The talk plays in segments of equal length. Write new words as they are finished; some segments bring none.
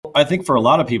Well, I think for a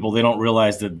lot of people, they don't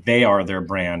realize that they are their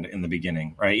brand in the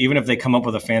beginning, right? Even if they come up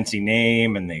with a fancy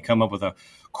name and they come up with a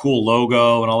cool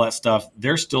logo and all that stuff,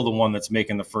 they're still the one that's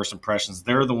making the first impressions.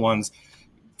 They're the ones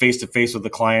face to face with the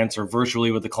clients or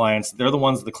virtually with the clients. They're the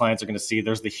ones that the clients are going to see.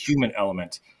 There's the human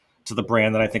element to the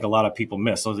brand that I think a lot of people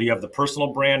miss. So you have the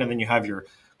personal brand and then you have your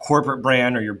corporate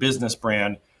brand or your business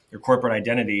brand, your corporate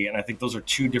identity. And I think those are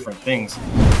two different things.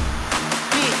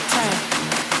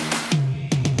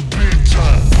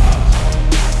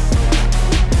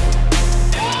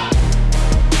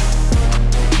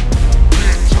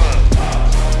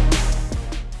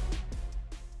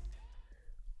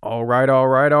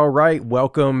 All right.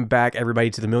 Welcome back, everybody,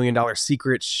 to the $1 Million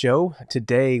Secrets Show.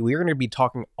 Today, we are going to be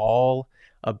talking all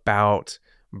about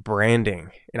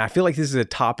branding. And I feel like this is a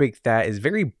topic that is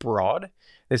very broad.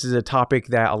 This is a topic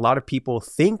that a lot of people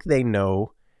think they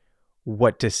know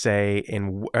what to say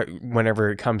and whenever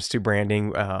it comes to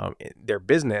branding their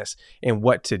business and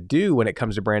what to do when it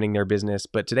comes to branding their business.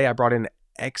 But today, I brought in an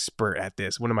expert at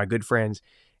this. One of my good friends,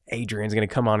 Adrian, is going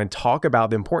to come on and talk about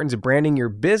the importance of branding your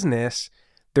business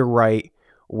the right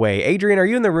way. Adrian, are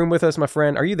you in the room with us, my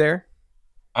friend? Are you there?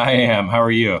 I am. How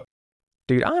are you?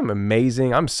 Dude, I'm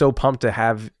amazing. I'm so pumped to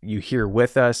have you here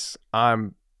with us.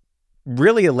 I'm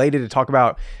really elated to talk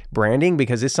about branding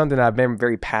because it's something that I've been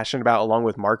very passionate about along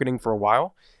with marketing for a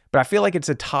while. But I feel like it's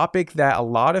a topic that a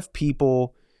lot of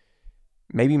people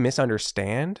maybe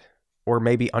misunderstand or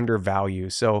maybe undervalue.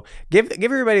 So give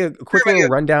everybody a quick little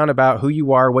rundown about who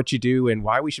you are, what you do, and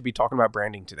why we should be talking about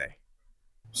branding today.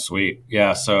 Sweet.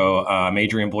 Yeah. So I'm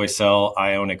Adrian Boysel.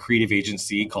 I own a creative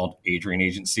agency called Adrian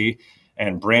Agency,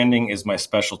 and branding is my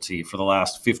specialty. For the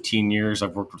last 15 years,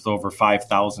 I've worked with over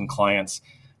 5,000 clients.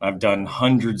 I've done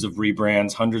hundreds of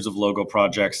rebrands, hundreds of logo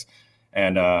projects,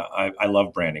 and I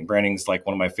love branding. Branding is like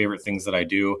one of my favorite things that I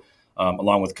do,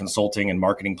 along with consulting and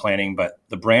marketing planning. But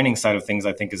the branding side of things,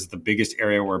 I think, is the biggest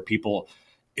area where people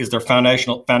is their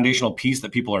foundational piece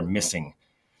that people are missing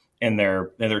in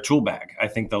their tool bag. I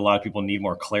think that a lot of people need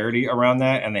more clarity around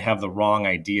that, and they have the wrong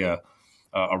idea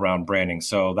around branding.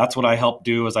 So that's what I help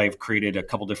do. Is I've created a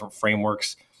couple different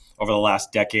frameworks over the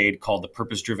last decade called the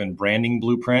Purpose-Driven Branding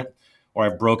Blueprint, where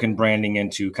I've broken branding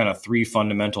into kind of three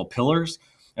fundamental pillars,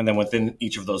 and then within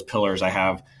each of those pillars, I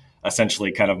have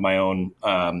essentially kind of my own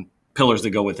pillars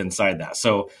that go with inside that.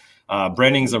 So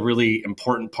branding is a really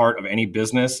important part of any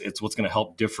business. It's what's going to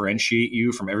help differentiate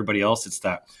you from everybody else. It's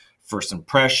that first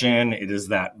impression. It is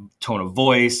that tone of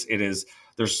voice. There's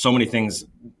so many things.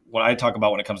 What I talk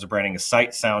about when it comes to branding is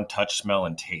sight, sound, touch, smell,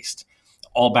 and taste,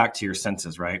 all back to your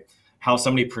senses, right? How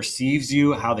somebody perceives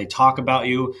you, how they talk about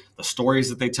you, the stories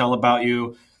that they tell about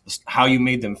you, how you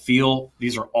made them feel.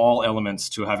 These are all elements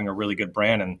to having a really good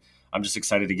brand. And I'm just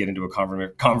excited to get into a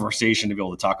conversation to be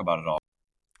able to talk about it all.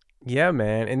 Yeah,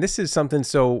 man. And this is something,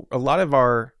 so a lot of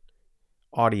our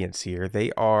audience here,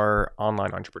 they are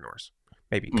online entrepreneurs.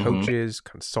 Maybe coaches,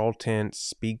 consultants,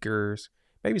 speakers,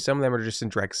 maybe some of them are just in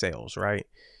direct sales, right?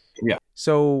 Yeah.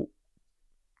 So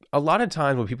a lot of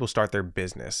times when people start their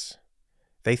business,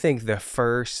 they think the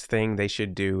first thing they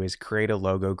should do is create a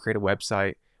logo, create a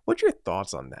website. What's your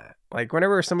thoughts on that? Like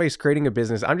whenever somebody's creating a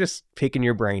business, I'm just picking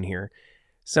your brain here.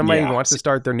 Somebody wants to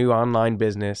start their new online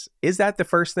business. Is that the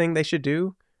first thing they should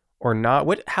do or not?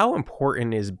 How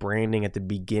important is branding at the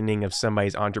beginning of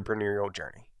somebody's entrepreneurial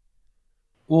journey?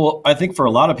 Well, I think for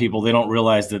a lot of people, they don't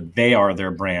realize that they are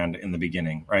their brand in the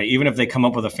beginning, right? Even if they come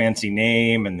up with a fancy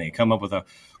name and they come up with a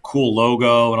cool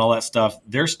logo and all that stuff,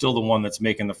 they're still the one that's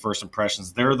making the first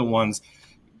impressions. They're the ones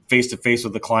face to face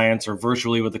with the clients or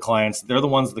virtually with the clients. They're the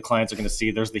ones that the clients are going to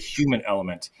see. There's the human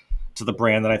element to the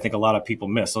brand that I think a lot of people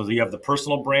miss. So you have the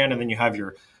personal brand and then you have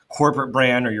your corporate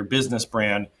brand or your business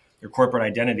brand, your corporate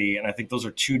identity. And I think those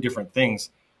are two different things.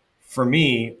 For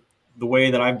me, the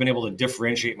way that I've been able to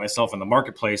differentiate myself in the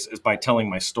marketplace is by telling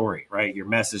my story, right? Your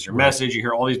message. You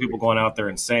hear all these people going out there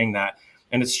and saying that.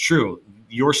 And it's true.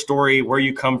 Your story, where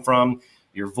you come from,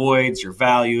 your voids, your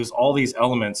values, all these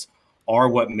elements are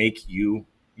what make you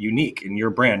unique in your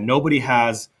brand. Nobody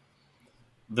has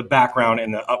the background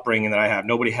and the upbringing that I have.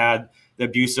 Nobody had the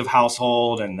abusive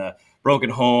household and the broken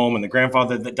home and the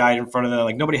grandfather that died in front of them.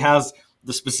 Like nobody has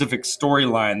the specific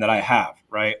storyline that I have,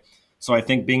 right? So I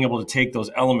think being able to take those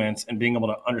elements and being able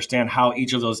to understand how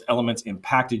each of those elements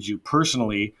impacted you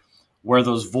personally, where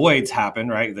those voids happen,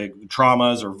 right? The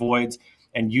traumas or voids,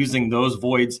 and using those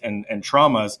voids and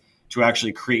traumas to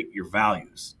actually create your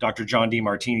values. Dr. John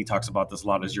Demartini talks about this a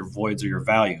lot as your voids or your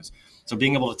values. So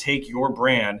being able to take your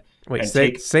brand. Wait,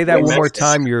 say that one more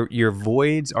time. Your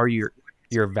voids are your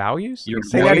values?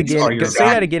 Say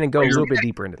that again and go a little bit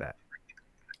deeper into that.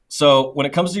 So when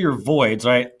it comes to your voids,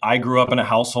 right? I grew up in a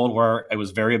household where it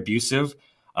was very abusive.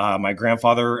 My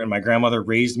grandfather and my grandmother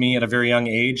raised me at a very young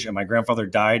age, and my grandfather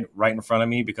died right in front of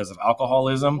me because of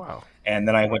alcoholism. Wow. And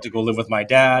then I went to go live with my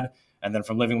dad, and then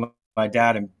from living with my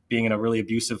dad and being in a really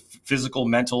abusive, physical,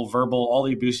 mental, verbal, all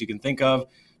the abuse you can think of,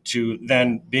 to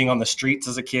then being on the streets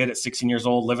as a kid at 16 years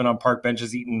old, living on park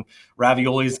benches, eating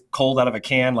raviolis cold out of a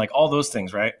can, like all those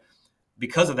things, right?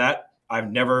 Because of that,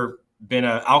 I've never been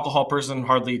an alcohol person,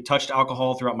 hardly touched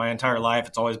alcohol throughout my entire life.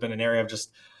 It's always been an area I've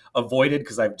just avoided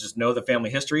because I just know the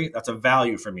family history. That's a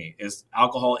value for me, is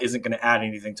alcohol isn't going to add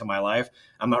anything to my life.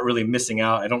 I'm not really missing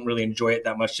out. I don't really enjoy it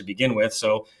that much to begin with.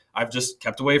 So I've just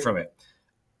kept away from it.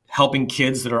 Helping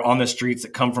kids that are on the streets,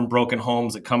 that come from broken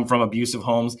homes, that come from abusive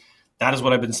homes. That is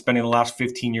what I've been spending the last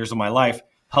 15 years of my life,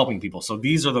 helping people. So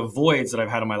these are the voids that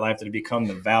I've had in my life that have become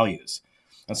the values.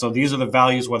 And so these are the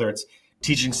values, whether it's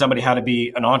teaching somebody how to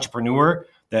be an entrepreneur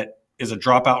that is a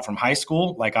dropout from high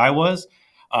school, like I was,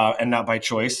 and not by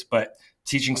choice, but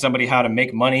teaching somebody how to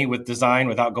make money with design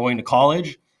without going to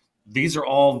college. These are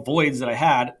all voids that I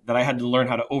had to learn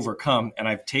how to overcome. And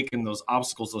I've taken those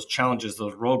obstacles, those challenges,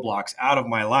 those roadblocks out of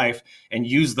my life and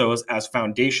used those as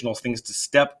foundational things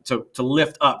to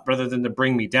lift up rather than to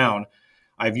bring me down.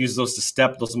 I've used those to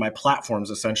step, those are my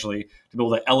platforms essentially to be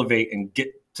able to elevate and get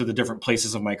to the different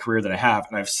places of my career that I have.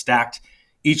 And I've stacked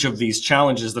each of these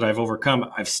challenges that I've overcome,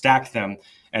 I've stacked them.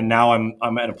 And now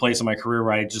I'm at a place in my career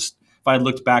where if I had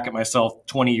looked back at myself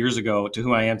 20 years ago to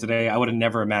who I am today, I would have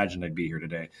never imagined I'd be here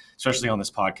today, especially on this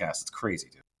podcast. It's crazy,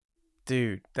 dude.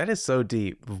 Dude, that is so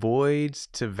deep. Voids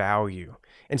to value.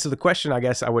 And so the question I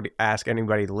guess I would ask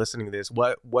anybody listening to this,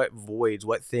 what voids,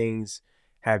 what things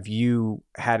have you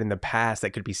had in the past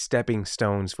that could be stepping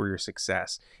stones for your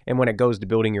success? And when it goes to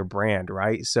building your brand,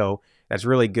 right? So that's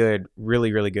really good,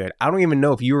 really, really good. I don't even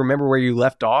know if you remember where you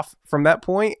left off from that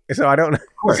point. So I don't know.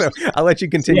 Of course. So I'll let you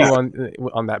Yeah. continue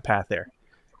on that path there.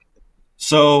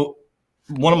 So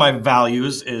one of my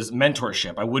values is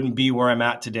mentorship. I wouldn't be where I'm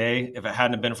at today if it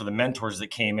hadn't been for the mentors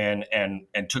that came in and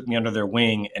took me under their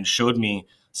wing and showed me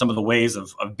some of the ways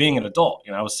of being an adult.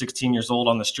 You know, I was 16 years old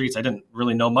on the streets. I didn't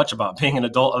really know much about being an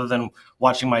adult other than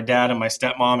watching my dad and my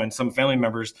stepmom and some family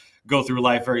members go through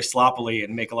life very sloppily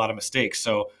and make a lot of mistakes.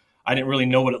 So I didn't really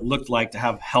know what it looked like to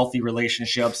have healthy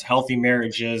relationships, healthy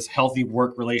marriages, healthy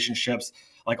work relationships,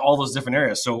 like all those different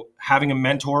areas. So having a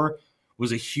mentor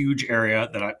was a huge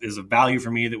area is a value for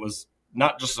me, that was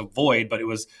not just a void, but it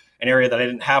was an area that I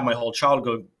didn't have my whole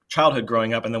childhood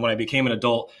growing up. And then when I became an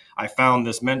adult, I found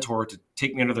this mentor to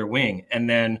take me under their wing. And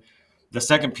then the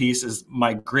second piece is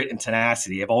my grit and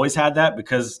tenacity. I've always had that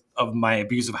because of my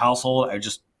abusive household.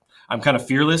 I'm kind of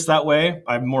fearless that way.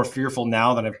 I'm more fearful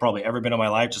now than I've probably ever been in my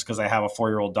life, just because I have a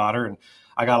 4-year-old daughter and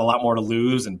I got a lot more to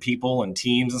lose, and people and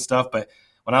teams and stuff. But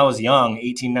when I was young,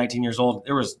 18, 19 years old,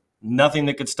 there was nothing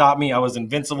that could stop me. I was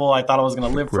invincible. I thought I was going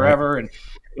to live Right. forever. And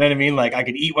you know what I mean? Like I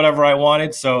could eat whatever I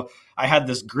wanted. So I had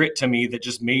this grit to me that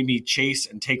just made me chase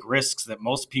and take risks that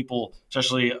most people,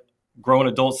 especially grown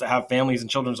adults that have families and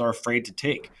children, are afraid to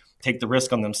take. Take the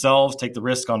risk on themselves, take the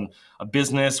risk on a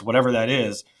business, whatever that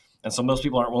is. And so most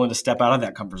people aren't willing to step out of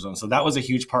that comfort zone. So that was a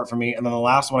huge part for me. And then the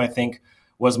last one, I think,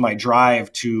 was my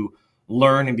drive to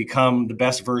learn and become the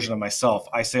best version of myself.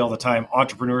 I say all the time,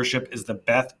 entrepreneurship is the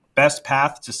best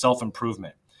path to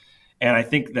self-improvement. And I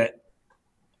think that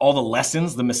all the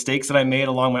lessons, the mistakes that I made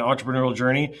along my entrepreneurial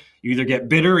journey, you either get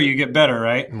bitter or you get better,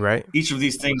 right? Right. Each of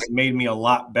these things made me a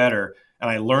lot better. And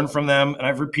I learned from them, and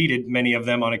I've repeated many of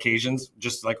them on occasions,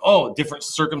 just like, oh, different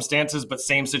circumstances, but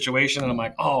same situation. And I'm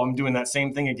like, oh, I'm doing that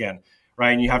same thing again,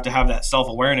 right? And you have to have that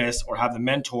self-awareness, or have the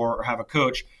mentor, or have a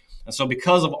coach. And so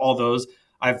because of all those,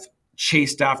 I've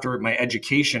chased after my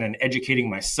education and educating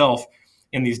myself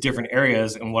in these different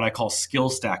areas and what I call skill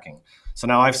stacking. So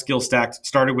now I've skill stacked,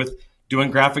 started with doing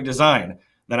graphic design.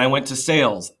 Then I went to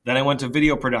sales. Then I went to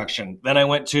video production. Then I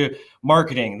went to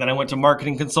marketing. Then I went to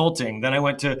marketing consulting. Then I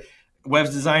went to web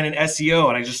design and SEO.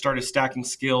 And I just started stacking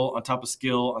skill on top of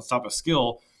skill on top of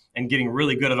skill and getting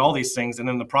really good at all these things. And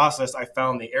in the process, I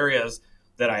found the areas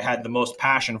that I had the most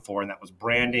passion for, and that was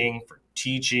branding, for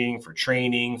teaching, for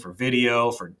training, for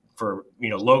video, for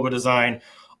logo design,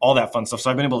 all that fun stuff. So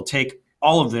I've been able to take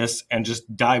all of this and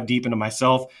just dive deep into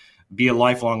myself, be a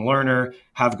lifelong learner,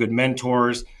 have good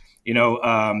mentors,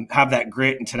 have that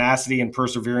grit and tenacity and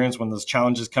perseverance when those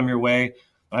challenges come your way.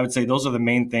 I would say those are the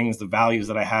main things, the values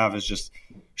that I have, is just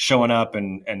showing up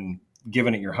and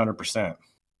giving it your 100%.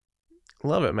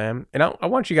 Love it, man. And I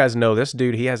want you guys to know this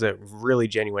dude, he has a really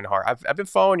genuine heart. I've been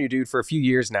following you, dude, for a few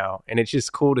years now, and it's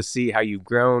just cool to see how you've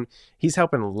grown. He's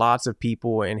helping lots of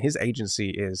people, and his agency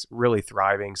is really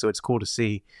thriving. So it's cool to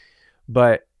see.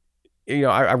 But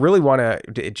I really want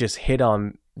to just hit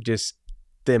on just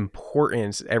the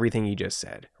importance, everything you just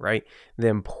said, right? The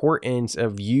importance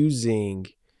of using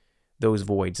those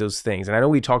voids, those things. And I know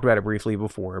we talked about it briefly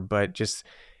before, but just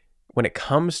when it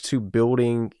comes to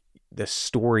building the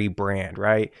story brand,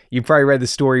 right? You probably read the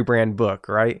story brand book,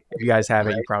 right? If you guys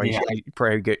haven't, Yeah. you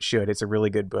probably should. It's a really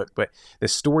good book, but the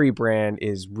story brand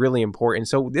is really important.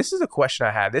 So this is a question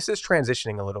I have. This is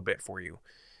transitioning a little bit for you.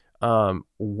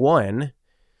 One,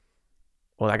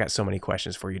 well, I got so many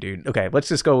questions for you, dude. Okay, let's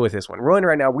just go with this one. Rowan,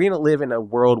 right now, we're going to live in a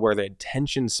world where the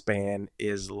attention span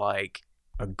is like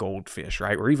a goldfish,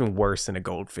 right? Or even worse than a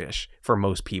goldfish for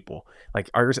most people. Like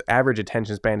our average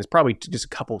attention span is probably just a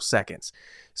couple seconds.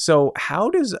 So, how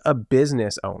does a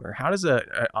business owner, how does an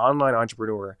online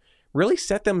entrepreneur really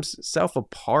set themselves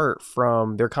apart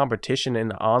from their competition in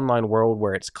the online world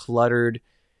where it's cluttered,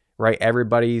 right?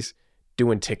 Everybody's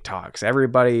doing TikToks,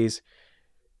 everybody's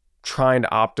trying to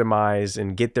optimize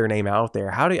and get their name out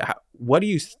there. What do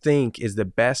you think is the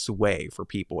best way for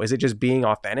people? Is it just being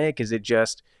authentic? Is it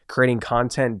just creating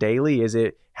content daily? Is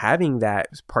it having that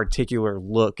particular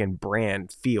look and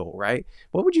brand feel, right?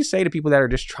 What would you say to people that are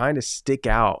just trying to stick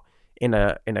out in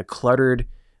a cluttered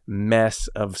mess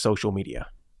of social media?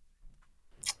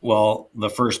 Well, the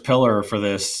first pillar for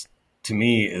this to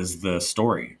me is the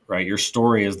story, right? Your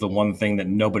story is the one thing that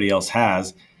nobody else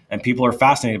has. And people are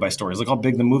fascinated by stories. Look how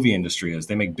big the movie industry is.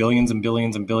 They make billions and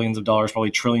billions and billions of dollars, probably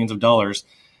trillions of dollars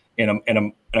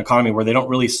an economy where they don't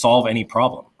really solve any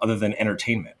problem other than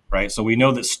entertainment, right? So we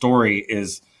know that story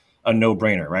is a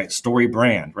no-brainer, right? Story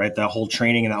brand, right? That whole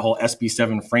training and that whole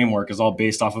SB7 framework is all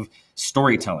based off of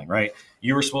storytelling, right?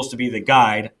 You were supposed to be the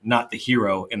guide, not the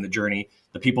hero in the journey.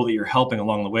 The people that you're helping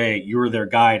along the way, you're their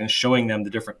guide and showing them the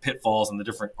different pitfalls and the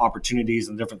different opportunities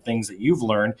and the different things that you've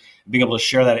learned, being able to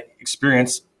share that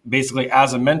experience basically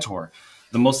as a mentor.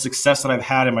 The most success that I've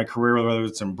had in my career, whether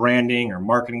it's in branding or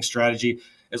marketing strategy,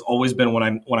 has always been when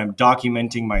I'm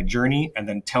documenting my journey and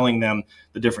then telling them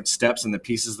the different steps and the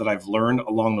pieces that I've learned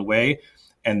along the way.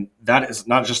 And that is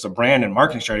not just a brand and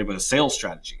marketing strategy, but a sales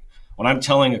strategy. When I'm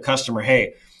telling a customer,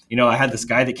 hey, I had this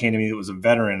guy that came to me that was a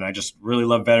veteran, and I just really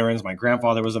love veterans. My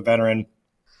grandfather was a veteran,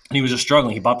 and he was just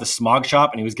struggling. He bought the smog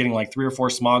shop, and he was getting like 3 or 4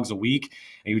 smogs a week,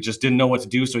 and he just didn't know what to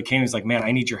do. So he came and he's like, man,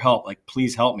 I need your help. Like,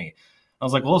 please help me. I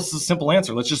was like, well, this is a simple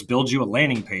answer. Let's just build you a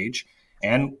landing page,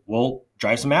 and we'll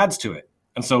drive some ads to it.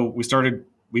 And so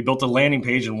we built a landing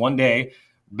page in one day,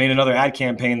 made another ad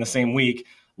campaign the same week,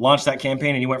 launched that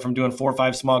campaign, and he went from doing 4 or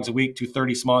 5 smogs a week to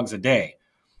 30 smogs a day.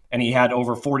 And he had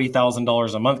over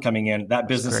 $40,000 a month coming in. That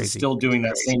business is still doing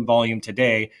that same volume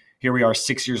today. Here we are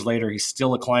 6 years later. He's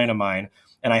still a client of mine.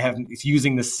 And he's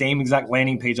using the same exact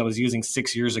landing page I was using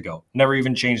 6 years ago. Never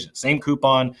even changed it. Same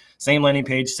coupon, same landing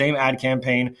page, same ad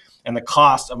campaign. And the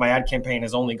cost of my ad campaign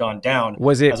has only gone down.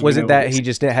 Was it that he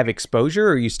just didn't have exposure,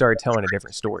 or you started telling a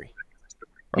different story?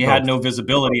 He had no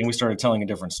visibility, and we started telling a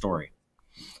different story.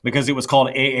 Because it was called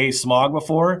AA Smog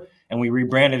before, and we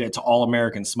rebranded it to All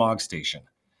American Smog Station.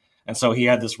 And so he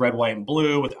had this red, white, and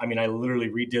blue. I literally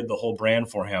redid the whole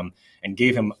brand for him and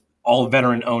gave him all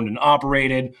veteran owned and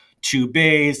operated, 2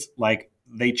 bays. Like,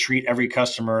 they treat every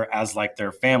customer as like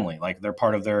their family, like they're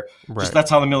part of their, just that's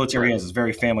how the military is. It's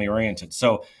very family oriented.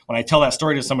 So when I tell that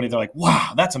story to somebody, they're like,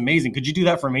 wow, that's amazing. Could you do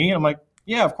that for me? And I'm like,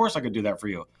 yeah, of course I could do that for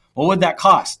you. What would that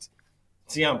cost?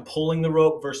 See, I'm pulling the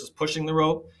rope versus pushing the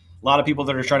rope. A lot of people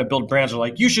that are trying to build brands are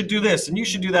like, you should do this and you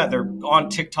should do that. They're on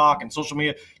TikTok and social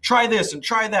media. Try this and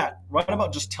try that. Right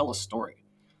about just tell a story.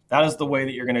 That is the way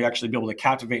that you're going to actually be able to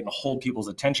captivate and hold people's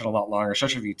attention a lot longer,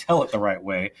 especially if you tell it the right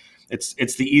way. It's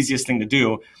the easiest thing to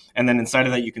do. And then inside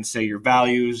of that, you can say your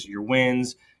values, your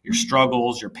wins, your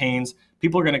struggles, your pains.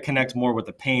 People are going to connect more with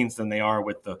the pains than they are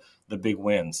with the big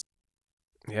wins.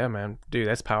 Yeah, man, dude,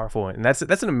 that's powerful, and that's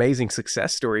an amazing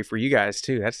success story for you guys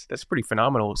too. That's pretty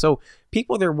phenomenal. So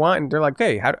people they're like,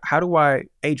 hey, how do I,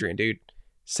 Adrian, dude,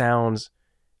 sounds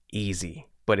easy,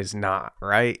 but it's not,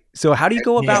 right? So how do you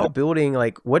go about building,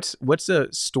 like, what's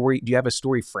a story? Do you have a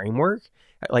story framework?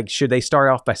 Like, should they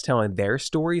start off by telling their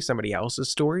story, somebody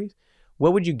else's story?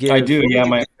 What would you give? I do, yeah.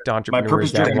 My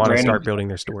entrepreneurs that want to start building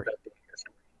their story.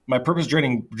 My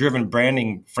purpose-driven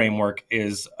branding framework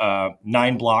is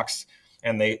 9 blocks.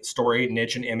 And they story,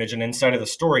 niche, and image. And inside of the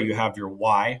story, you have your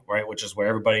why, right? Which is where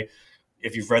everybody,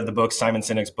 if you've read the book, Simon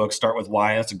Sinek's book, Start With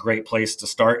Why, that's a great place to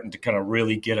start and to kind of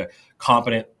really get a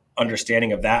competent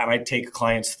understanding of that. And I take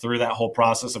clients through that whole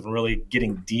process of really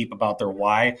getting deep about their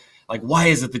why. Like, why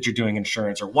is it that you're doing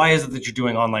insurance? Or why is it that you're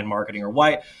doing online marketing? Or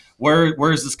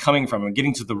where is this coming from? And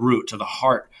getting to the root, to the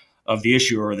heart of the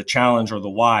issue or the challenge or the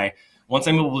why. Once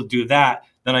I'm able to do that,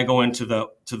 then I go into the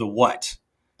what.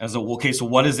 And so, okay, so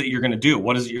what is it you're going to do?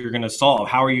 What is it you're going to solve?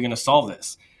 How are you going to solve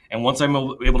this? And once I'm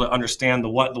able to understand the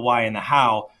what, the why, and the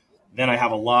how, then I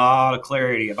have a lot of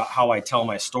clarity about how I tell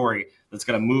my story that's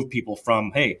going to move people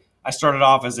from, hey, I started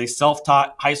off as a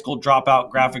self-taught high school dropout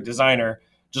graphic designer,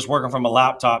 just working from a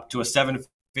laptop, to a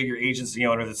seven-figure agency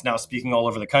owner that's now speaking all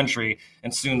over the country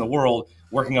and soon the world,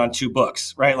 working on 2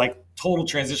 books, right? Like total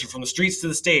transition from the streets to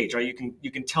the stage, right?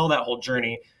 You can tell that whole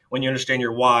journey when you understand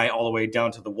your why all the way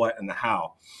down to the what and the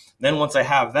how. Then once I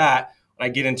have that, when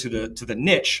I get into the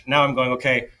niche, now I'm going,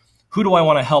 okay, who do I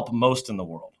want to help most in the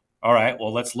world? All right,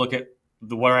 well, let's look at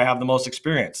where I have the most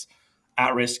experience.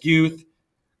 At-risk youth,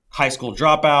 high school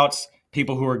dropouts,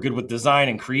 people who are good with design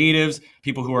and creatives,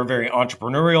 people who are very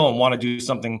entrepreneurial and want to do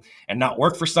something and not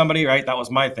work for somebody, right? That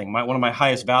was my thing. One of my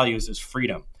highest values is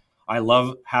freedom. I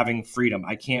love having freedom.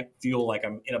 I can't feel like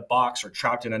I'm in a box or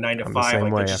trapped in a 9 to I'm the 5. same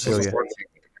Like that way. I just feel doesn't you. work for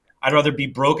me. I'd rather be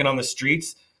broken on the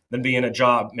streets than be in a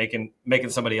job making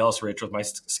somebody else rich with my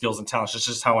skills and talents. It's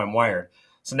just how I'm wired.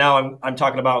 So now I'm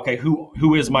talking about, okay,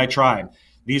 who is my tribe?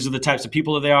 These are the types of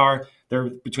people that they are. They're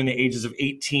between the ages of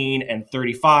 18 and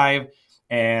 35,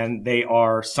 and they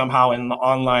are somehow in the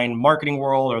online marketing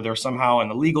world, or they're somehow in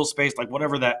the legal space, like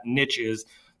whatever that niche is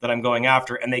that I'm going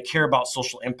after. And they care about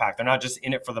social impact. They're not just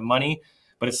in it for the money,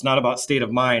 but it's not about state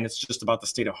of mind. It's just about the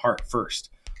state of heart first.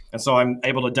 And so I'm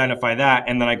able to identify that.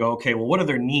 And then I go, okay, well, what are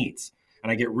their needs?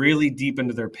 And I get really deep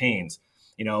into their pains.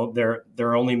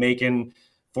 They're only making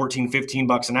 14, 15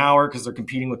 bucks an hour because they're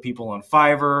competing with people on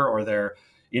Fiverr, or they're,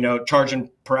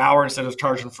 charging per hour instead of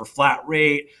charging for flat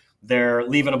rate. They're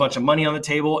leaving a bunch of money on the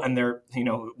table. And they're,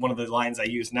 one of the lines I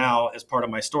use now as part of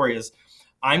my story is,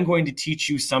 I'm going to teach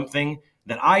you something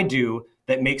that I do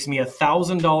that makes me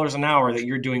 $1,000 an hour that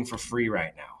you're doing for free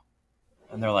right now.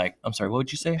 And they're like, I'm sorry, what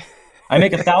would you say? I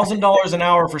make $1,000 an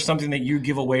hour for something that you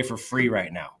give away for free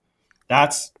right now.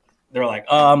 They're like,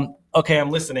 okay,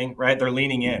 I'm listening, right? They're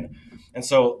leaning in. And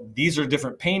so these are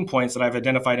different pain points that I've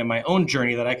identified in my own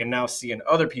journey that I can now see in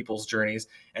other people's journeys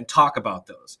and talk about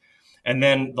those. And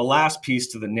then the last piece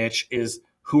to the niche is,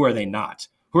 who are they not?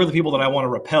 Who are the people that I want to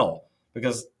repel?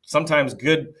 Because sometimes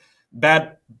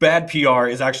bad PR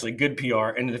is actually good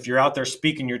PR. And if you're out there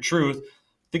speaking your truth,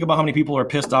 think about how many people are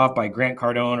pissed off by Grant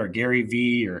Cardone or Gary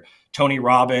Vee or Tony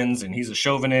Robbins, and he's a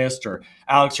chauvinist, or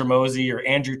Alex Hormozy or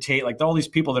Andrew Tate, like all these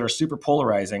people that are super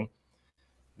polarizing.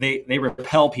 They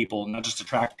repel people, not just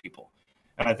attract people.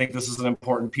 And I think this is an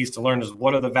important piece to learn, is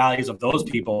what are the values of those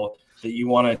people that you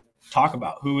want to talk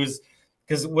about?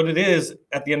 Because what it is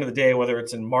at the end of the day, whether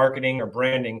it's in marketing or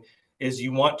branding, is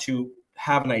you want to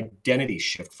have an identity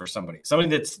shift for somebody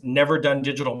that's never done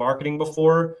digital marketing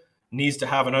before needs to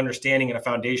have an understanding and a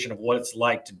foundation of what it's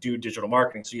like to do digital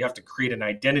marketing. So you have to create an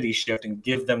identity shift and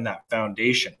give them that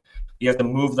foundation. You have to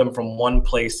move them from one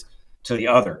place to the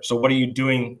other. So what are you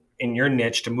doing in your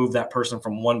niche to move that person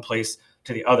from one place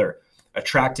to the other?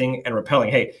 Attracting and repelling.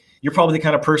 Hey, you're probably the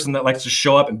kind of person that likes to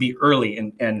show up and be early,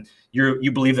 and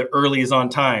you believe that early is on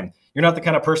time. You're not the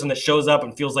kind of person that shows up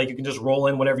and feels like you can just roll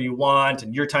in whenever you want,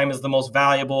 and your time is the most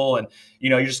valuable, and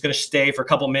you're just going to stay for a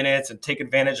couple minutes and take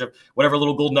advantage of whatever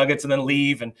little gold nuggets and then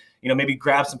leave, and maybe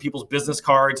grab some people's business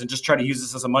cards and just try to use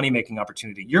this as a money-making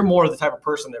opportunity. You're more the type of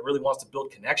person that really wants to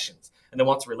build connections and that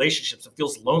wants relationships and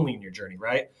feels lonely in your journey,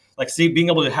 right? Like, being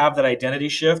able to have that identity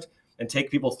shift and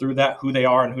take people through that, who they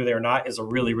are and who they are not, is a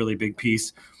really, really big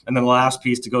piece. And then the last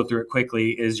piece, to go through it quickly,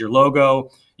 is your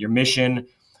logo, your mission,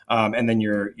 and then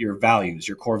your values,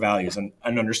 your core values, and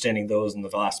understanding those in the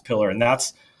last pillar. And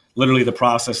that's literally the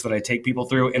process that I take people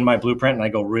through in my blueprint. And I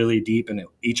go really deep into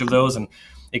each of those. And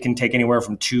it can take anywhere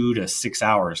from 2 to 6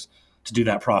 hours to do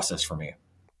that process for me.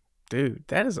 Dude,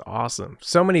 that is awesome.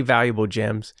 So many valuable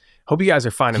gems. Hope you guys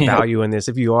are finding Yeah. value in this.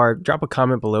 If you are, drop a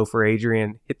comment below for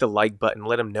Adrian. Hit the like button.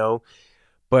 Let him know.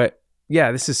 But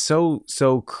yeah, this is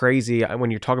so crazy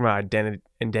when you're talking about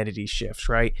identity shifts,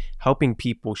 right? Helping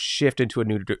people shift into a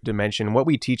new dimension. What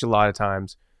we teach a lot of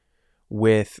times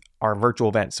with our virtual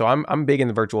events. So I'm big in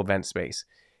the virtual event space.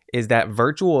 Is that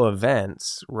virtual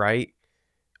events, right?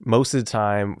 Most of the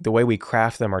time, the way we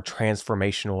craft them are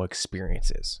transformational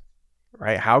experiences,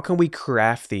 right? How can we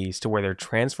craft these to where they're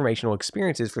transformational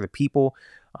experiences for the people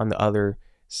on the other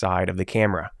side of the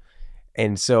camera?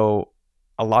 And so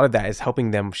a lot of that is helping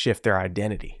them shift their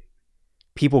identity.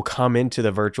 People come into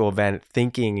the virtual event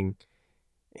thinking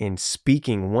and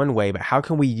speaking one way, but how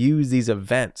can we use these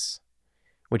events,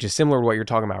 which is similar to what you're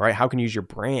talking about, right? How can you use your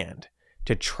brand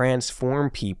to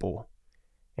transform people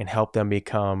and help them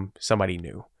become somebody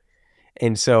new?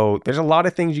 And so there's a lot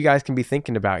of things you guys can be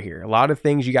thinking about here. A lot of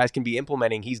things you guys can be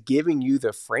implementing. He's giving you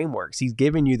the frameworks. He's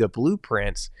giving you the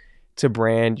blueprints to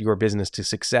brand your business to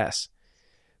success.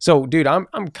 So, dude, I'm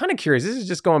kind of curious. This is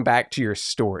just going back to your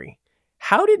story.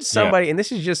 How did Yeah. somebody, and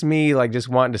this is just me, like just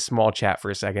wanting to small chat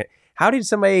for a second. How did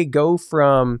somebody go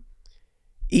from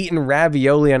eating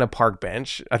ravioli on a park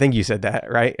bench? I think you said that,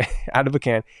 right? Out of a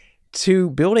can,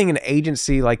 to building an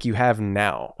agency like you have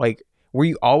now. Like, were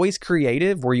you always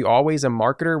creative? Were you always a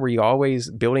marketer? Were you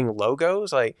always building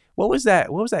logos? Like, what was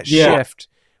that? What was that Yeah. shift?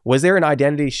 Was there an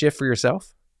identity shift for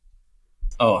yourself?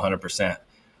 Oh, 100%.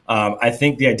 I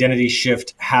think the identity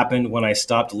shift happened when I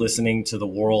stopped listening to the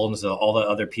world and to all the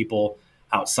other people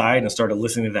outside and started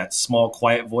listening to that small,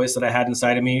 quiet voice that I had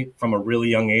inside of me from a really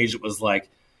young age. It was like,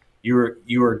 you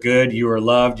were good, you were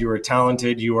loved, you were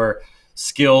talented, you were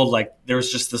skilled. Like there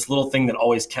was just this little thing that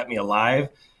always kept me alive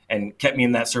and kept me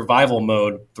in that survival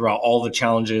mode throughout all the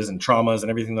challenges and traumas and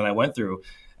everything that I went through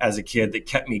as a kid that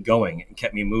kept me going and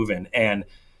kept me moving. And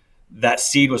that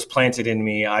seed was planted in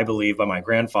me, I believe, by my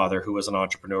grandfather, who was an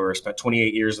entrepreneur, spent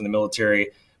 28 years in the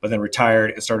military, but then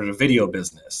retired and started a video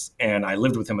business. And I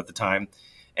lived with him at the time.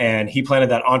 And he planted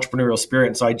that entrepreneurial spirit.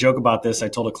 And so I joke about this. I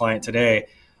told a client today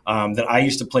that I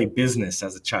used to play business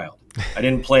as a child. I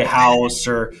didn't play house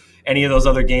or any of those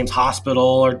other games, hospital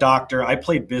or doctor. I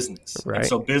played business. And Right.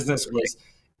 so business was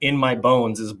in my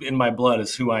bones, is in my blood,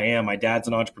 is who I am. My dad's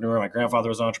an entrepreneur. My grandfather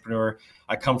was an entrepreneur.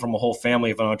 I come from a whole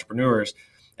family of entrepreneurs.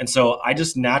 And so I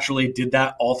just naturally did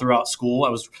that all throughout school.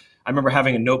 I remember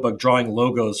having a notebook drawing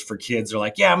logos for kids. They're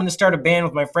like, yeah, I'm going to start a band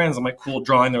with my friends. I'm like, cool,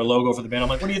 drawing their logo for the band. I'm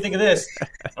like, what do you think of this?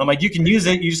 I'm like, you can use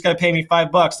it. You just got to pay me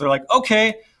 $5. They're like,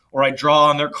 okay. Or I draw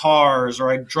on their cars,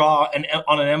 or I draw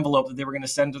on an envelope that they were going to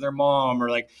send to their mom. Or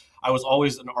like, I was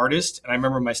always an artist. And I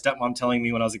remember my stepmom telling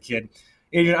me when I was a kid,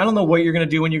 Adrian, I don't know what you're going to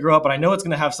do when you grow up, but I know it's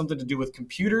going to have something to do with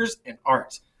computers and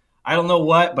art. I don't know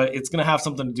what, but it's going to have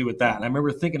something to do with that. And I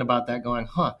remember thinking about that going,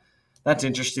 huh, that's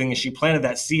interesting. And she planted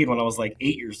that seed when I was like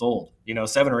 8 years old,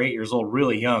 7 or 8 years old,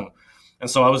 really young. And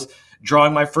so I was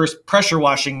drawing my first pressure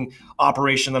washing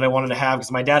operation that I wanted to have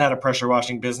because my dad had a pressure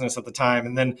washing business at the time.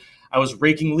 And then I was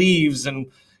raking leaves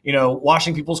and,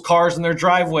 washing people's cars in their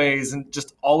driveways, and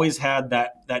just always had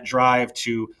that drive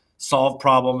to solve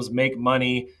problems, make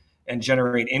money, and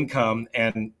generate income.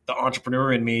 And the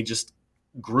entrepreneur in me just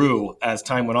grew as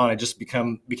time went on. It just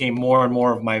became more and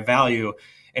more of my value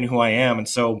and who I am. And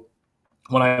so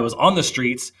when I was on the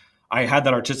streets, I had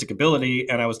that artistic ability,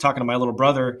 and I was talking to my little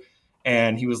brother,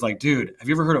 and he was like, dude, have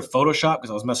you ever heard of Photoshop? Because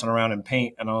I was messing around in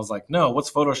paint. And I was like, no, what's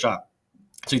Photoshop?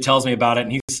 So he tells me about it,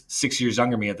 and he's 6 years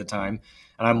younger than me at the time.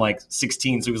 And I'm like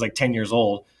 16, so he was like 10 years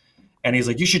old. And he's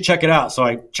like, you should check it out. So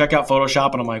I check out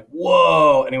Photoshop, and I'm like,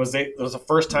 whoa. And it was the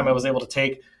first time I was able to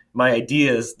take my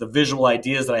ideas, the visual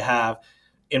ideas that I have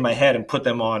in my head, and put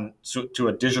them on to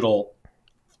a digital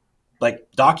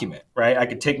like document, right? I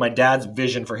could take my dad's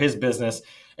vision for his business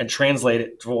and translate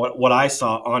it to what I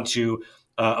saw onto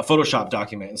a Photoshop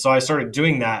document. And so I started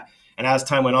doing that. And as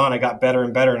time went on, I got better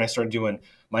and better. And I started doing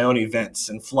my own events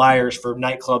and flyers for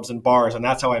nightclubs and bars. And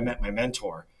that's how I met my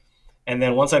mentor. And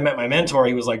then once I met my mentor,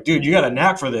 he was like, dude, you got a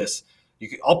knack for this.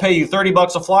 I'll pay you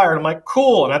 $30 a flyer. And I'm like,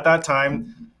 cool. And at that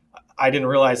time, I didn't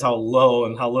realize how low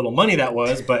and how little money that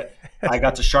was, but I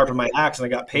got to sharpen my axe, and I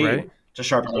got paid Right. to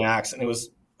sharpen my axe. And it was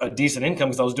a decent income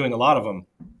because I was doing a lot of them.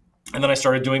 And then I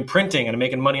started doing printing and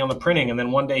making money on the printing. And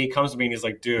then one day he comes to me and he's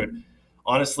like, dude,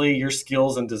 honestly, your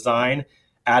skills and design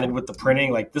added with the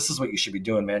printing, like this is what you should be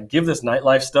doing, man. Give this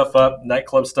nightlife stuff up,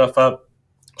 nightclub stuff up.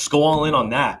 Just go all in on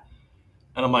that.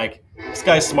 And I'm like, this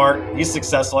guy's smart. He's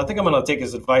successful. I think I'm going to take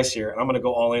his advice here, and I'm going to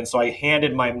go all in. So I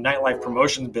handed my nightlife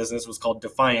promotion business, was called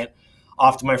Defiant,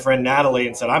 off to my friend Natalie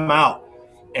and said, I'm out,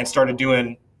 and started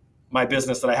doing my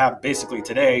business that I have basically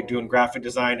today, doing graphic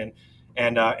design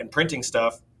and printing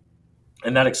stuff.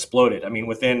 And that exploded. I mean,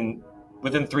 within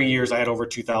 3 years, I had over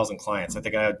 2,000 clients. I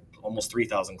think I had almost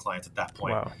 3,000 clients at that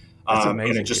point. Wow. That's And it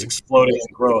amazing, just dude. exploded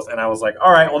in growth. And I was like,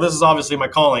 all right, well, this is obviously my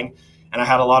calling. And I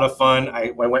had a lot of fun.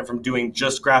 I went from doing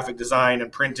just graphic design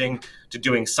and printing to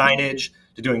doing signage,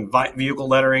 to doing vehicle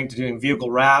lettering, to doing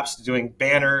vehicle wraps, to doing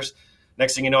banners.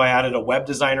 Next thing you know, I added a web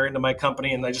designer into my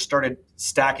company, and I just started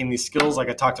stacking these skills like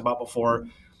I talked about before.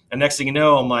 And next thing you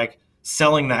know, I'm like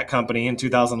selling that company in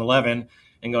 2011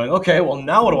 and going, okay, well,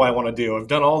 now what do I want to do? I've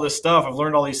done all this stuff. I've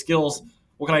learned all these skills.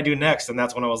 What can I do next? And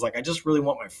that's when I was like, I just really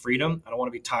want my freedom. I don't want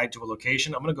to be tied to a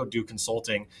location. I'm going to go do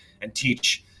consulting and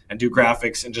teach and do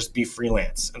graphics and just be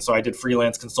freelance. And so I did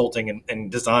freelance consulting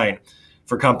and design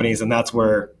for companies. And that's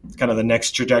where kind of the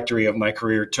next trajectory of my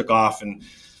career took off. And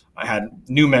I had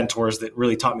new mentors that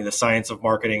really taught me the science of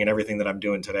marketing and everything that I'm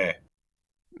doing today.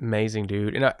 Amazing,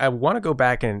 dude. And I want to go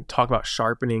back and talk about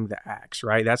sharpening the axe,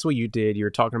 right? That's what you did. You were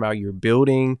talking about you're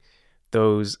building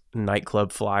those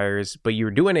nightclub flyers, but you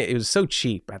were doing it. It was so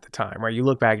cheap at the time, right? You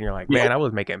look back and you're like, man, Yep. I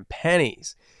was making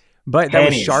pennies, but that was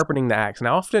Pennies. sharpening the axe. And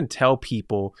I often tell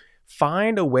people,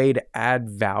 find a way to add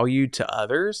value to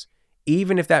others,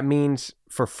 even if that means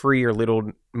for free or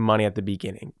little money at the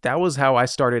beginning. That was how I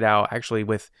started out actually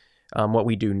with what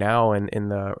we do now in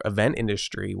the event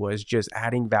industry, was just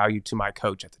adding value to my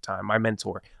coach at the time, my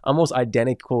mentor, almost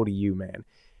identical to you, man.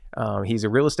 He's a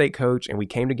real estate coach, and we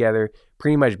came together,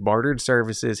 pretty much bartered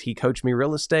services. He coached me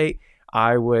real estate.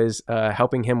 I was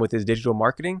helping him with his digital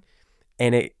marketing,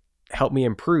 and it helped me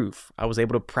improve. I was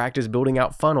able to practice building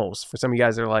out funnels. For some of you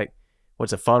guys that are like,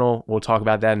 what's a funnel? We'll talk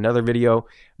about that in another video.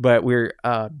 But we're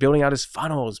building out his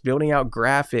funnels, building out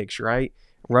graphics, right?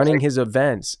 Running his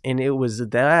events. And it was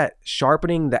that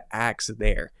sharpening the axe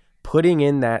there, putting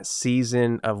in that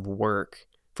season of work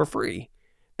for free,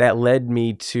 that led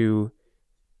me to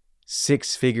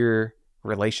 6-figure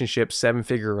relationships,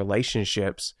 7-figure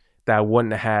relationships that I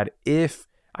wouldn't have had if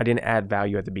I didn't add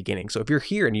value at the beginning. So if you're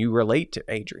here and you relate to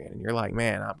Adrian and you're like,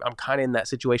 man, I'm kind of in that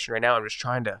situation right now. I'm just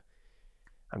trying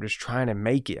to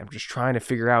make it. I'm just trying to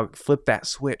figure out, flip that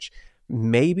switch.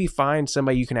 Maybe find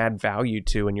somebody you can add value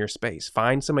to in your space.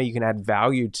 Find somebody you can add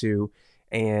value to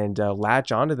and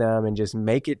latch onto them and just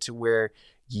make it to where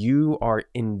you are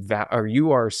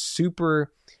you are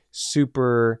super,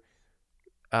 super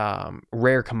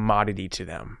rare commodity to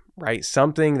them, right?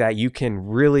 Something that you can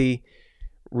really,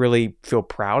 really feel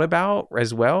proud about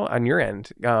as well on your end,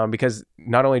 because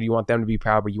not only do you want them to be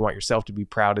proud, but you want yourself to be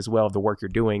proud as well of the work you're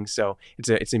doing. So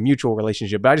it's a mutual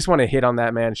relationship. But I just want to hit on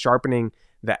that, man. Sharpening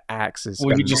the axe is.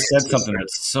 Well, you just said something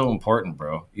that's so important,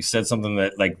 bro. You said something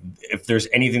that, like, if there's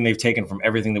anything they've taken from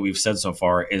everything that we've said so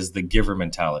far, is the giver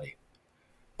mentality.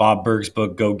 Bob Burg's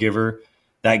book, Go Giver,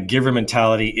 that giver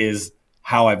mentality is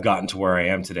how I've gotten to where I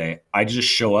am today. I just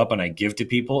show up and I give to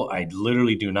people. I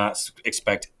literally do not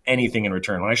expect anything in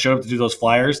return. When I showed up to do those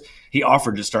flyers, he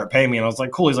offered to start paying me, and I was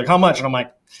like, cool. He's like, how much? And I'm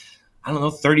like, I don't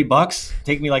know, $30.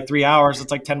 Take me like 3 hours.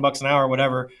 It's like $10 an hour,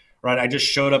 whatever. Right? I just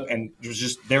showed up and was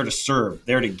just there to serve,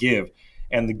 there to give.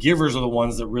 And the givers are the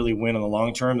ones that really win in the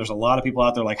long term. There's a lot of people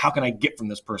out there like, how can I get from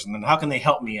this person? And how can they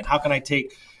help me? And how can I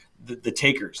take the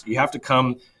takers? You have to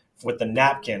come with the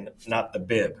napkin, not the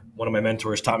bib. One of my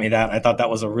mentors taught me that. I thought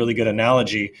that was a really good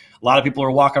analogy. A lot of people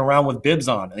are walking around with bibs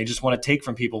on and they just want to take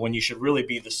from people, when you should really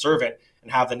be the servant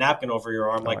and have the napkin over your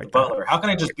arm like the butler. How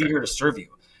can I just be here to serve you?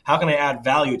 How can I add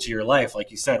value to your life? Like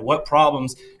you said, what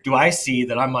problems do I see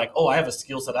that I'm like, oh, I have a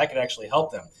skill set, I could actually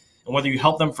help them. And whether you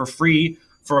help them for free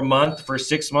for a month, for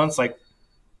 6 months, like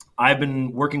I've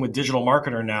been working with digital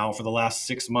marketer now for the last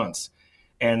 6 months.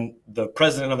 And the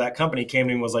president of that company came to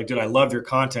me and was like, dude, I love your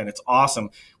content. It's awesome.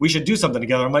 We should do something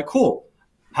together. I'm like, cool.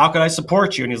 How could I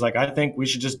support you? And he's like, I think we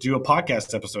should just do a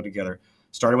podcast episode together.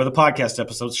 Started with a podcast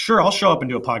episode. Sure, I'll show up and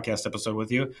do a podcast episode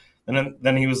with you. And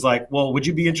then he was like, well, would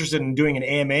you be interested in doing an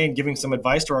AMA and giving some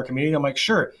advice to our community? I'm like,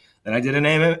 sure. Then I did an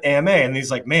AMA, and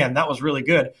he's like, man, that was really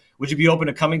good. Would you be open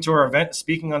to coming to our event,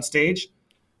 speaking on stage?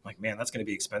 I'm like, man, that's going to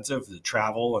be expensive, the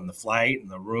travel and the flight and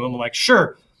the room. I'm like,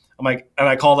 sure. I'm like, and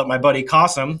I called up my buddy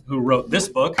Qasim, who wrote this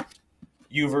book,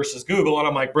 You versus Google. And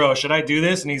I'm like, bro, should I do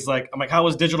this? And he's like, I'm like, how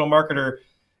was digital marketer,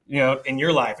 in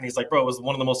your life? And he's like, bro, it was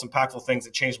one of the most impactful things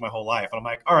that changed my whole life. And I'm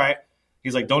like, all right.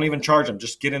 He's like, don't even charge them.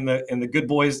 Just get in the good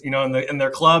boys, in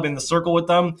their club, in the circle with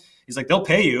them. He's like, they'll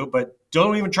pay you, but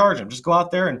don't even charge them. Just go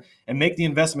out there and make the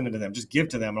investment into them. Just give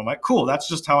to them. And I'm like, cool. That's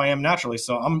just how I am naturally.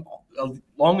 So as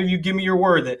long as you give me your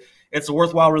word that it's a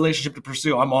worthwhile relationship to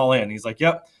pursue, I'm all in. He's like,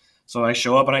 yep. So I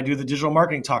show up and I do the digital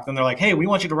marketing talk. Then they're like, hey, we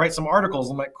want you to write some articles.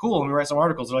 I'm like, cool. Let me write some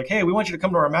articles. They're like, hey, we want you to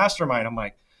come to our mastermind. I'm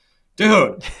like,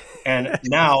 dude. And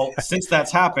now, since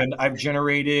that's happened, I've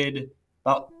generated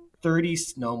about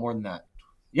more than that.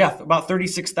 Yeah, about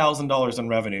 $36,000 in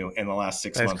revenue in the last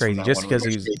 6 months. That's crazy. Just because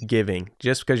he's giving,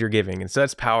 just because you're giving. And so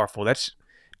that's powerful.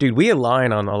 Dude, we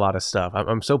align on a lot of stuff.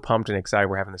 I'm so pumped and excited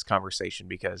we're having this conversation,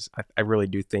 because I really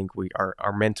do think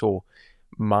our mental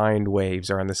mind waves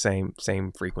are on the same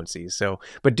frequencies. So,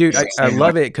 but dude, I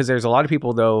love it, because there's a lot of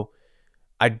people, though,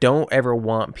 I don't ever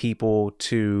want people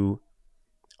to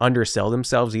undersell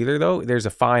themselves either, though. There's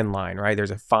a fine line, right?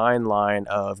 There's a fine line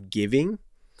of giving,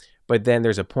 but then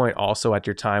there's a point also at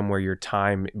your time where your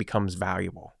time becomes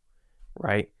valuable,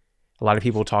 right? A lot of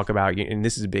people talk about, and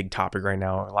this is a big topic right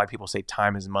now, a lot of people say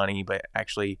time is money, but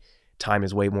actually time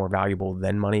is way more valuable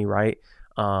than money, right?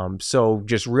 So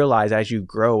just realize, as you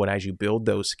grow and as you build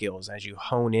those skills, as you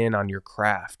hone in on your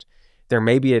craft, there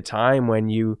may be a time when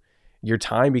your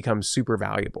time becomes super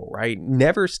valuable, right?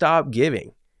 Never stop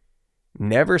giving,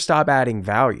 never stop adding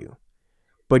value,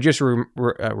 but just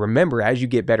remember, as you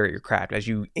get better at your craft, as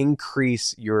you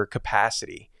increase your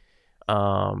capacity,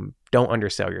 Don't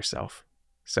undersell yourself.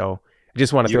 So I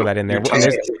just want to throw that in there. Your And time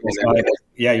there's, is the most valuable,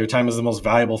 yeah, your time is the most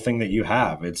valuable thing that you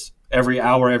have. It's every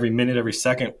hour, every minute, every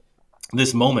second.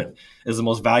 This moment is the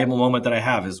most valuable moment that I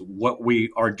have, is what we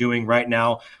are doing right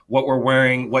now, what we're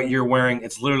wearing, what you're wearing.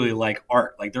 It's literally like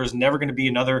art. Like there's never going to be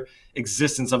another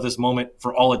existence of this moment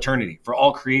for all eternity, for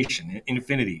all creation,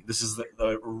 infinity. This is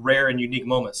the rare and unique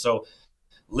moment. So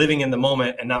living in the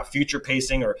moment and not future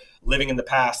pacing or living in the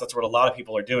past, that's what a lot of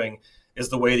people are doing, is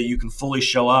the way that you can fully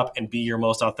show up and be your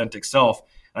most authentic self.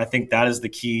 And I think that is the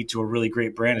key to a really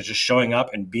great brand, is just showing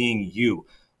up and being you,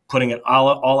 putting it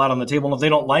all out on the table. And if they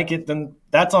don't like it, then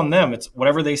that's on them. It's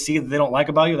whatever they see that they don't like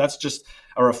about you. That's just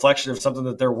a reflection of something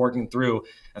that they're working through.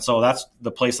 And so that's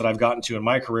the place that I've gotten to in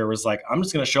my career, was like, I'm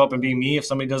just going to show up and be me. If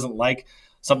somebody doesn't like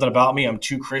something about me, I'm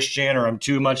too Christian, or I'm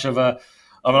too much of an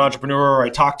entrepreneur, or I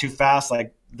talk too fast.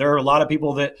 Like there are a lot of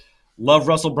people that love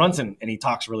Russell Brunson and he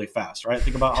talks really fast, right?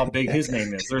 Think about how big his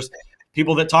name is. There's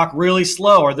people that talk really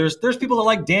slow, or there's people that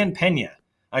like Dan Pena.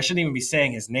 I shouldn't even be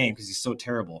saying his name because he's so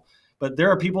terrible. But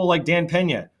there are people like Dan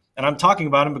Pena, and I'm talking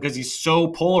about him because he's so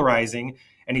polarizing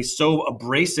and he's so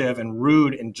abrasive and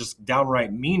rude and just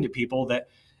downright mean to people that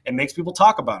it makes people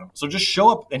talk about him. So just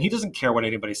show up, and he doesn't care what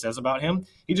anybody says about him.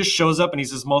 He just shows up and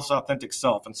he's his most authentic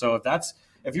self. And so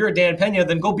if you're a Dan Pena,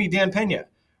 then go be Dan Pena,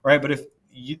 right? But if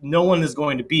no one is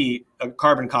going to be a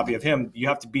carbon copy of him, you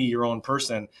have to be your own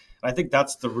person. And I think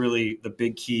that's the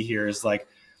big key here, is like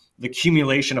the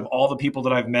accumulation of all the people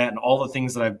that I've met and all the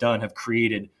things that I've done have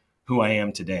created who I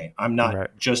am today. I'm not right.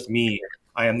 just me.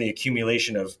 I am the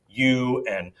accumulation of you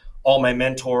and all my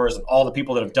mentors and all the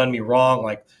people that have done me wrong.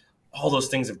 Like all those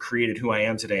things have created who I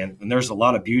am today. And there's a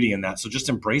lot of beauty in that. So just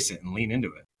embrace it and lean into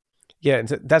it. Yeah, and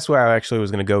that's where I actually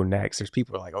was going to go next. There's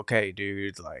people who are like, okay,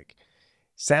 dude, like,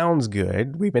 sounds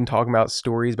good. We've been talking about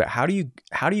stories, but how do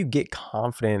you get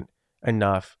confident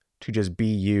enough to just be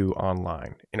you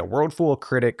online in a world full of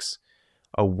critics,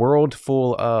 a world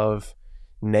full of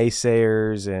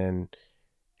naysayers and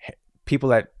people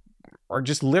that are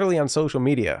just literally on social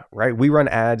media, right? We run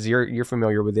ads. You're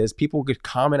familiar with this. People could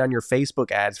comment on your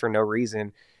Facebook ads for no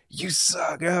reason. You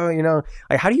suck. Oh,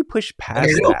 like, how do you push past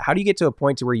that? How do you get to a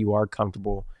point to where you are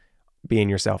comfortable being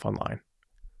yourself online?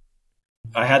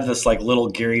 I had this like little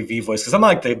Gary Vee voice, because I'm not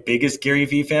like the biggest Gary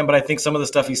Vee fan, but I think some of the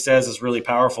stuff he says is really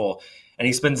powerful. And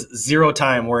he spends zero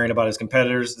time worrying about his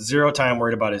competitors, zero time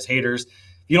worried about his haters.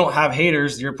 If you don't have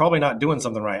haters, you're probably not doing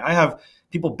something right. I have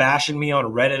people bashing me on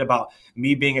Reddit about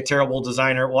me being a terrible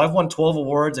designer. Well, I've won 12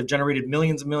 awards. I've generated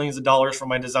millions and millions of dollars from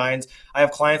my designs. I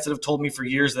have clients that have told me for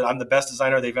years that I'm the best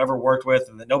designer they've ever worked with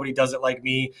and that nobody does it like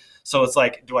me. So it's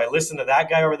like, do I listen to that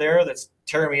guy over there that's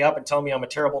tearing me up and telling me I'm a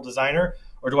terrible designer?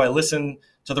 Or do I listen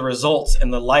to the results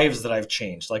and the lives that I've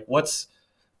changed? Like what's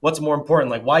more important?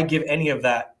 Like why give any of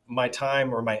that my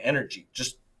time or my energy?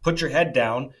 Just put your head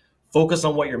down, focus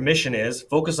on what your mission is,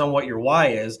 focus on what your why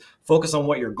is, focus on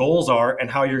what your goals are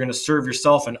and how you're going to serve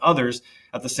yourself and others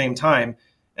at the same time.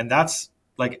 And that's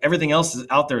like everything else is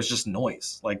out there is just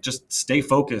noise. Like just stay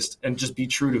focused and just be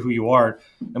true to who you are,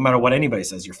 no matter what anybody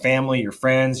says, your family, your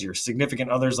friends, your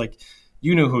significant others. Like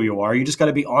you know who you are. You just got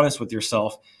to be honest with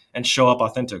yourself and show up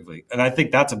authentically. And I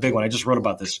think that's a big one. I just wrote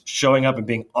about this, showing up and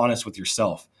being honest with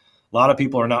yourself. A lot of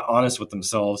people are not honest with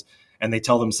themselves and they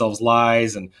tell themselves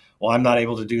lies and, well, I'm not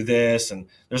able to do this and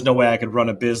there's no way I could run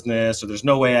a business or there's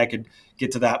no way I could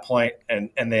get to that point.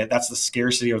 That's the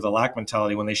scarcity or the lack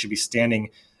mentality, when they should be standing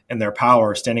in their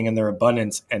power, standing in their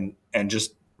abundance and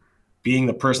just being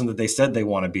the person that they said they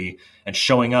want to be and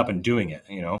showing up and doing it,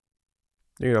 you know?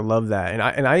 You're gonna love that.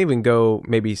 And I even go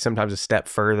maybe sometimes a step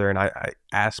further, and I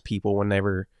ask people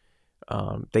whenever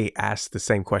they ask the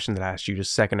same question that I asked you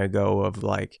just a second ago of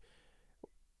like,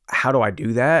 how do I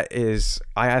do that?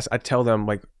 I tell them,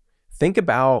 like, think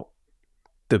about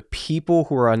the people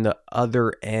who are on the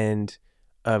other end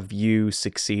of you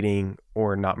succeeding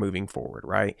or not moving forward,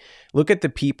 right? Look at the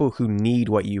people who need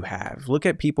what you have. Look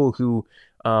at people who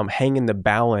hang in the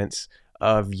balance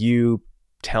of you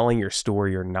telling your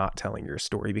story or not telling your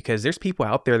story, because there's people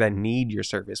out there that need your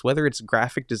service, whether it's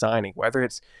graphic designing, whether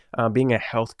it's being a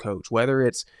health coach, whether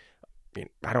it's,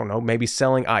 I don't know, maybe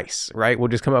selling ice, right? We'll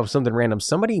just come up with something random.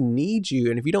 Somebody needs you.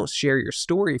 And if you don't share your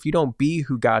story, if you don't be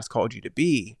who God's called you to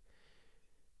be,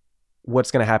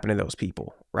 what's going to happen to those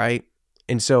people, right?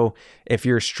 And so if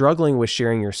you're struggling with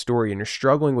sharing your story and you're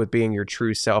struggling with being your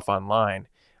true self online,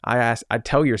 I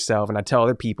tell yourself and I tell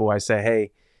other people, I say,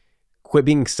 hey, quit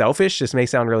being selfish. This may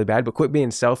sound really bad, but quit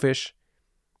being selfish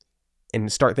and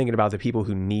start thinking about the people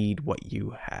who need what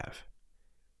you have.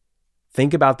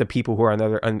 Think about the people who are on the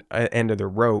other end of the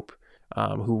rope,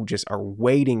 who just are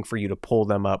waiting for you to pull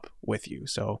them up with you.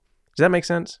 So does that make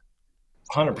sense?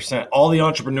 100%. All the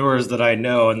entrepreneurs that I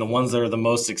know and the ones that are the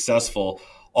most successful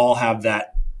all have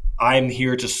that. I'm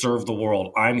here to serve the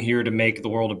world. I'm here to make the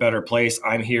world a better place.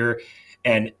 I'm here.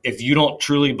 And if you don't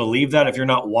truly believe that, if you're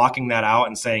not walking that out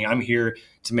and saying, I'm here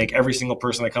to make every single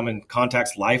person that come in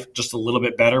contact's life just a little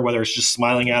bit better, whether it's just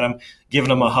smiling at them, giving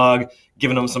them a hug,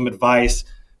 giving them some advice,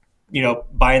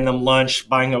 buying them lunch,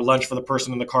 buying a lunch for the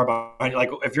person in the car behind you.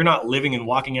 Like, if you're not living and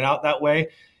walking it out that way,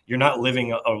 you're not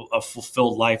living a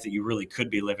fulfilled life that you really could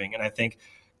be living. And I think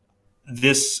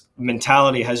this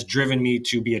mentality has driven me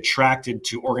to be attracted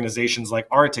to organizations like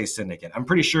Arte Syndicate. I'm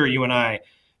pretty sure you and I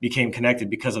became connected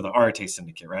because of the Arte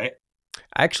Syndicate, right?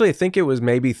 Actually, I think it was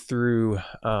maybe through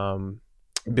Billion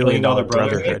Billion Dollar Dollar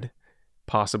Brotherhood. Brotherhood,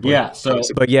 possibly. Yeah. So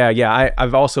But yeah,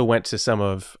 I've also went to some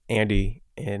of Andy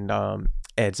and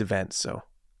Ed's events. So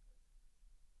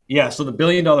yeah, so the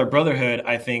Billion Dollar Brotherhood,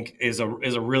 I think, is a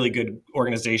really good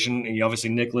organization. And obviously,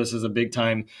 Nicholas is a big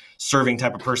time serving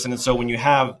type of person. And so when you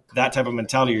have that type of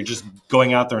mentality, you're just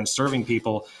going out there and serving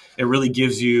people. It really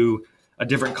gives you a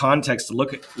different context to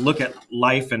look at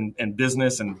life and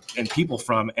business and people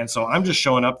from. And so I'm just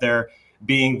showing up there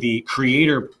being the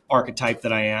creator archetype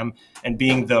that I am and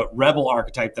being the rebel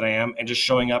archetype that I am, and just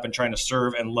showing up and trying to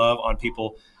serve and love on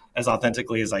people as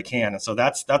authentically as I can. And so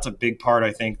that's a big part,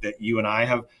 I think, that you and I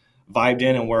have vibed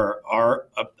in and where our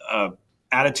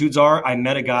attitudes are. I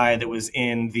met a guy that was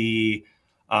in the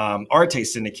Arte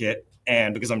Syndicate,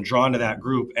 and because I'm drawn to that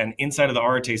group, and inside of the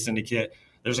Arte Syndicate,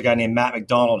 there's a guy named Matt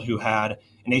McDonald who had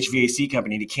an HVAC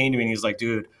company. And he came to me and he's like,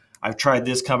 dude, I've tried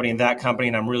this company and that company,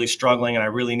 and I'm really struggling and I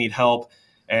really need help.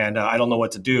 And I don't know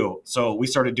what to do. So we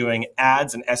started doing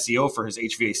ads and SEO for his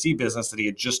HVAC business that he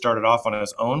had just started off on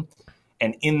his own.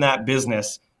 And in that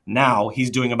business, now he's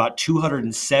doing about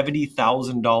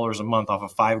 $270,000 a month off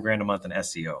of $5,000 a month in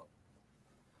SEO.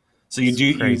 So you it's do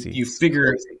you crazy. you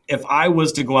figure, if I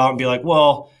was to go out and be like,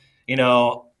 well, you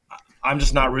know, I'm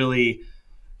just not really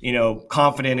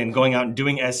confident in going out and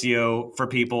doing SEO for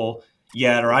people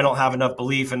yet, or I don't have enough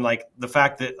belief in like the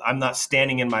fact that I'm not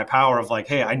standing in my power of like,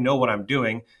 hey, I know what I'm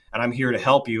doing and I'm here to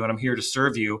help you and I'm here to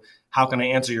serve you. How can I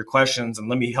answer your questions and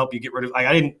let me help you get rid of?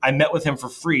 I met with him for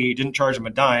free, didn't charge him a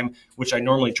dime, which I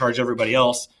normally charge everybody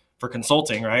else for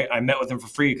consulting, right? I met with him for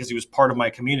free because he was part of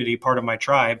my community, part of my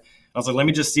tribe. I was like, let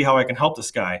me just see how I can help this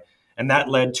guy. And that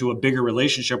led to a bigger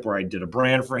relationship where I did a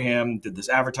brand for him, did this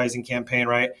advertising campaign,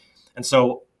 right? And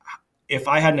so if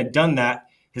I hadn't have done that,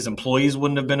 his employees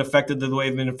wouldn't have been affected the way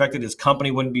they've been affected. His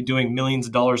company wouldn't be doing millions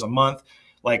of dollars a month.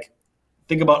 Like,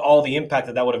 think about all the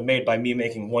impact that would have made by me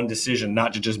making one decision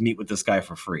not to just meet with this guy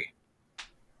for free,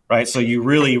 right? So you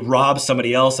really rob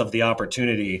somebody else of the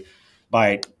opportunity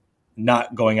by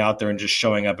not going out there and just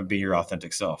showing up and being your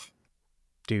authentic self.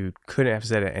 Dude, couldn't have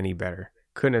said it any better.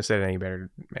 Couldn't have said it any better,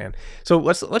 man. So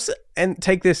let's and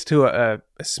take this to a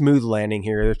smooth landing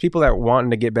here. There's people that are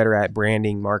wanting to get better at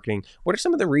branding, marketing. What are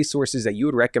some of the resources that you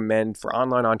would recommend for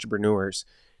online entrepreneurs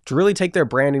to really take their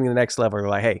branding to the next level? They're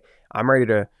like, hey, I'm ready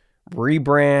to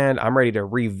rebrand, I'm ready to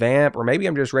revamp, or maybe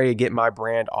I'm just ready to get my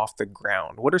brand off the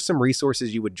ground. What are some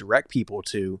resources you would direct people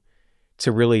to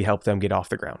really help them get off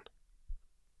the ground?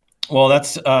 Well,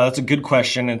 that's a good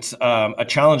question. It's a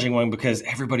challenging one because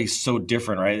everybody's so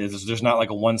different, right? There's not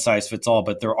like a one size fits all,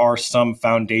 but there are some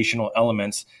foundational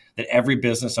elements that every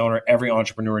business owner, every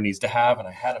entrepreneur needs to have. And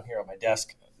I had them here on my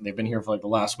desk. They've been here for like the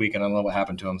last week, and I don't know what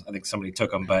happened to them. I think somebody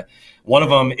took them, but one of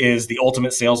them is The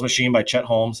Ultimate Sales Machine by Chet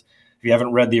Holmes. If you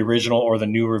haven't read the original or the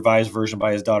new revised version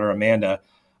by his daughter Amanda,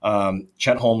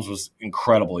 Chet Holmes was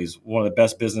incredible. He's one of the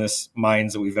best business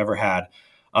minds that we've ever had.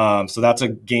 So that's a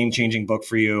game-changing book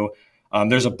for you.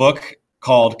 There's a book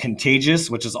called Contagious,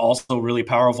 which is also really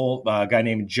powerful. A guy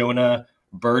named Jonah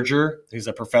Berger. He's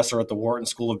a professor at the Wharton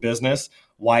School of Business.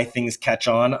 Why Things Catch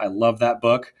On. I love that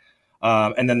book.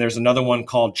 And then there's another one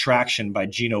called Traction by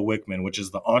Gino Wickman, which is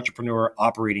the Entrepreneur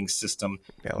Operating System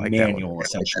Yeah, I like that one. manual,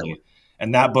 essentially.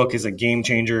 And that book is a game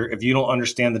changer. If you don't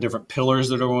understand the different pillars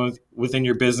that are within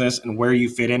your business and where you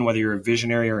fit in, whether you're a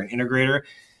visionary or an integrator,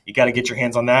 you got to get your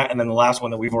hands on that. And then the last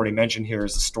one that we've already mentioned here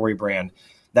is the Story Brand.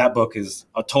 That book is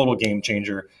a total game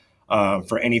changer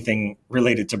for anything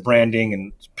related to branding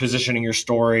and positioning your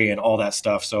story and all that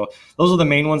stuff. So those are the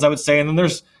main ones I would say. And then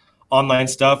there's online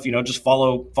stuff. Just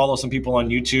follow some people on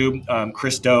YouTube.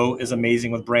 Chris Doe is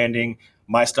amazing with branding.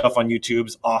 My stuff on YouTube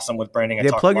is awesome with branding. I Yeah,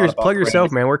 talk a lot about plug branding.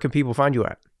 yourself, man. Where can people find you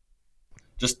at?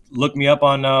 Just look me up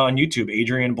on YouTube,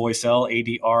 Adrian Boysel,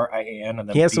 Adrian, and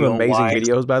He then has some amazing Boy.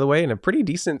 videos, by the way, and a pretty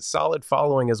decent, solid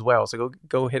following as well. So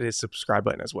go hit his subscribe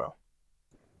button as well.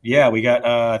 Yeah, we got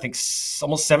I think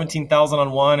almost 17,000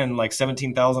 on one and like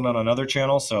 17,000 on another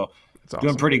channel. So That's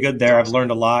doing awesome. pretty good there. I've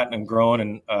learned a lot and grown,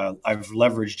 and I've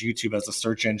leveraged YouTube as a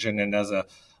search engine and as a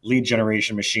lead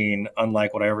generation machine,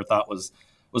 unlike what I ever thought was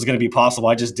going to be possible.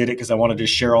 I just did it because I wanted to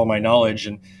share all my knowledge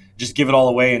and just give it all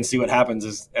away and see what happens,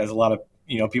 as a lot of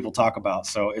people talk about.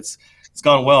 So it's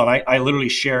gone well, and I literally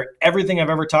share everything I've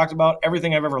ever talked about,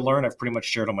 everything I've ever learned. I've pretty much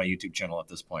shared on my YouTube channel at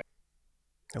this point.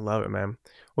 I love it, man.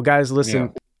 Well, guys, listen, Yeah.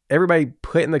 everybody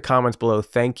put in the comments below,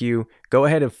 thank you. Go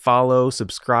ahead and follow,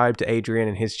 subscribe to Adrian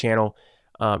and his channel.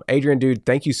 Adrian, dude,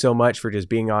 thank you so much for just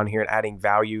being on here and adding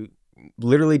value.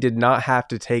 Literally did not have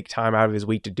to take time out of his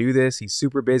week to do this. He's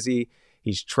super busy.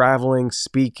 He's traveling,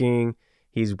 speaking.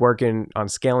 He's working on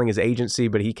scaling his agency,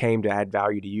 but he came to add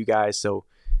value to you guys. So,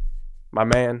 my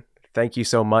man, thank you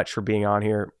so much for being on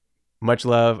here. Much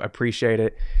love. I appreciate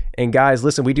it. And guys,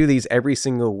 listen, we do these every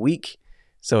single week.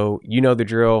 So you know the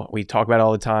drill. We talk about it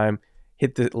all the time.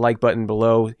 Hit the like button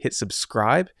below, hit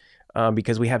subscribe,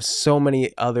 because we have so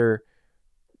many other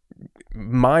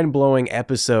mind-blowing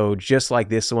episodes just like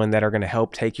this one that are going to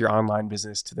help take your online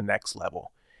business to the next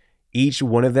level. Each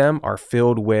one of them are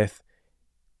filled with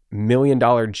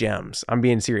 $1,000,000 gems. I'm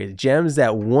being serious. Gems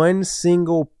that one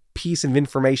single piece of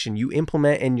information you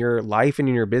implement in your life and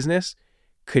in your business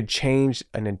could change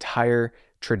an entire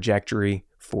trajectory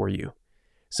for you.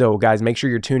 So guys, make sure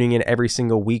you're tuning in every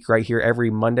single week right here, every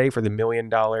Monday for the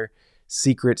 $1,000,000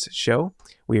 Secrets Show.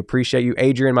 We appreciate you,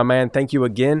 Adrian, my man. Thank you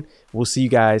again. We'll see you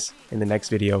guys in the next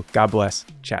video. God bless.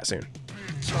 Chat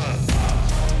soon.